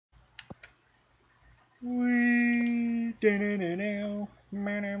Wee.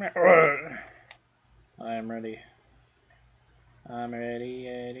 I'm ready. I'm ready,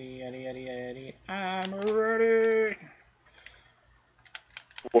 Eddie. I'm ready.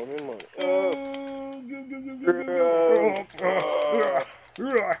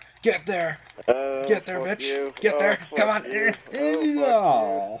 Get there. Get there, bitch. You. Get there. Come on.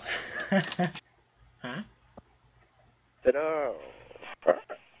 Oh, Huh? Ta-da.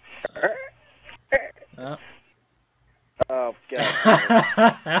 Oh. Oh,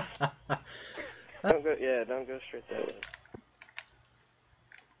 God. Don't go, don't go straight that way.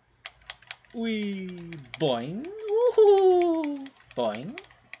 Wee. Boing. Woohoo. Boing.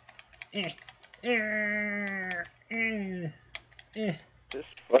 Just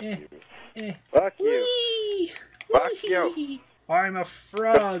fuck you. Fuck you. Wee. Fuck you. I'm a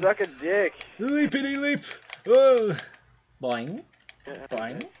frog. Suck a dick. Leapity leap. Oh. Boing.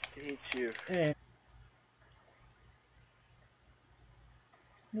 Boing. I hate you.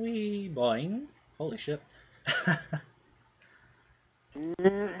 Wee. Boing. Holy shit.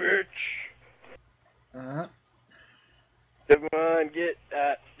 Bitch. Uh-huh. Come on, get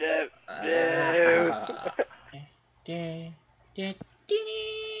that.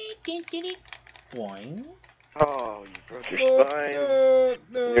 Boing. Oh, you broke your spine, your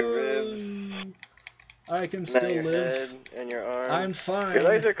ribs, I can still your live. head, and your arms. I'm fine. Your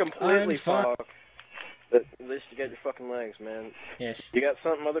legs are completely I'm fine. fucked. But at least you got your fucking legs, man. Yes. You got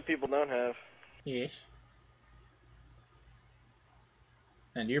something other people don't have. Yes.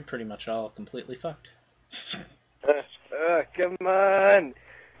 And you're pretty much all completely fucked. Come on!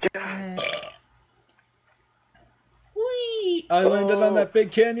 God. Whee! I landed on that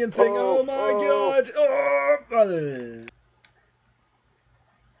big canyon thing. Oh, my god!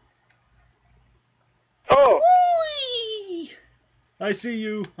 Oh! Whee! I see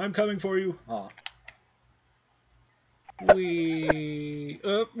you. I'm coming for you. Aw. Wee!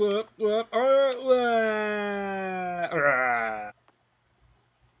 Up.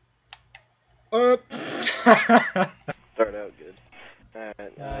 Up. Start out good.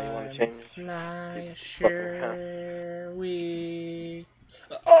 Alright, you want to change? Fly, sure we.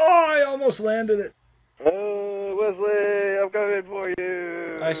 Oh, I almost landed it. Oh, Wesley, I'm coming for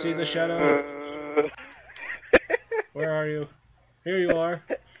you. I see the shadow. Where are you? Here you are.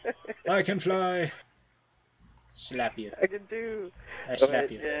 I can fly. Slap you. I can do. I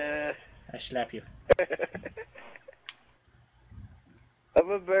slap you. Yeah. I slap you. I'm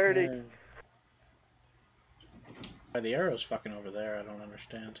a birdie. Why the arrow's fucking over there? I don't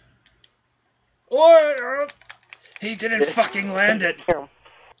understand. Oh! He didn't fucking land it.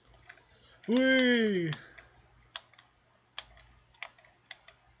 Whee!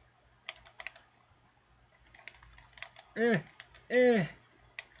 There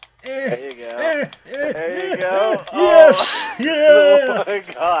you go. There you go. Yes! Oh, Yeah! oh my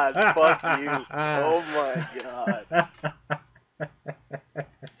god. Fuck you. Oh my god.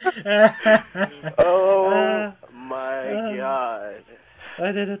 Oh my god.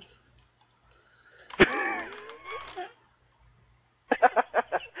 I did it.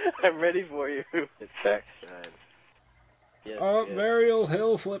 I'm ready for you. It's backside. Yes, Oh, yes. varial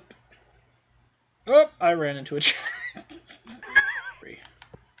hill flip. Oh, I ran into a tree.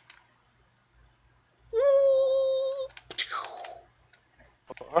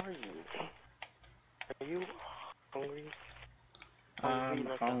 What are you? Are you hungry? I'm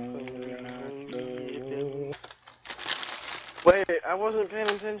hungry. Wait, I wasn't paying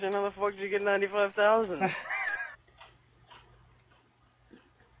attention. How the fuck did you get 95,000?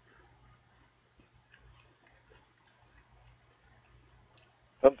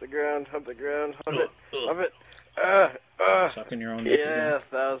 Hump the ground, hump the ground, hump it, hump it. Sucking your own dick Yeah, again.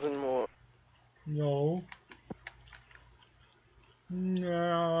 1,000 more. No.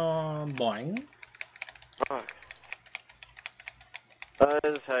 No. Boing. Fuck.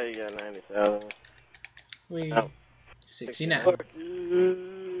 This is how you got 90,000. We. Oh. 69. Fuck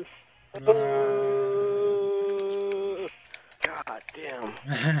you. God damn.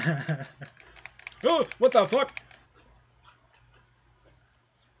 Oh, what the fuck?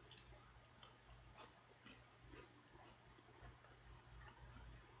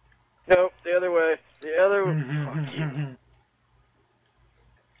 Nope, the other way. The other way. Fuck you.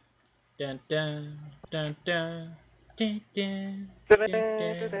 Dun dun dun dun dun dun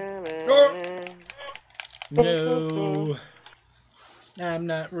dun dun. Oh! No, I'm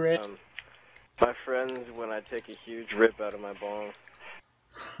not ready. My friends, when I take a huge rip out of my bong.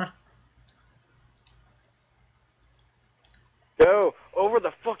 Go over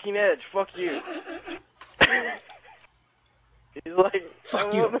the fucking edge. Fuck you. He's like,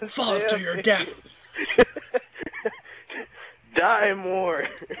 fuck you. Fall to your death. Die more.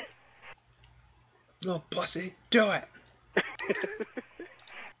 Little pussy, do it.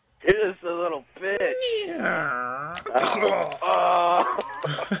 You're just a little bitch. Yeah. Oh.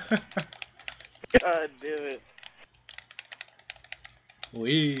 God damn it.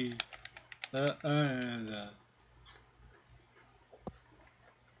 We.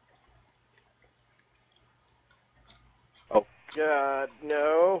 Oh God,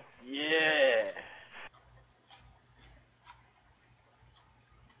 no. Yeah.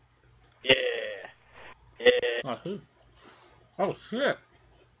 Yeah. Yeah. Oh, who? Oh, shit.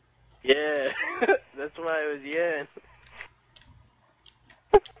 Yeah. That's why it was yen.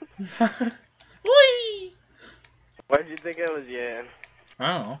 Whee! Why'd you think I was yen? I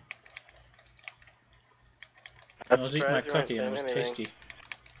don't know. I I'm was eating my surprised you weren't cookie and it saying was anything. tasty.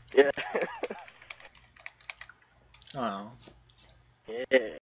 Yeah. I don't know.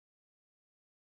 Yeah.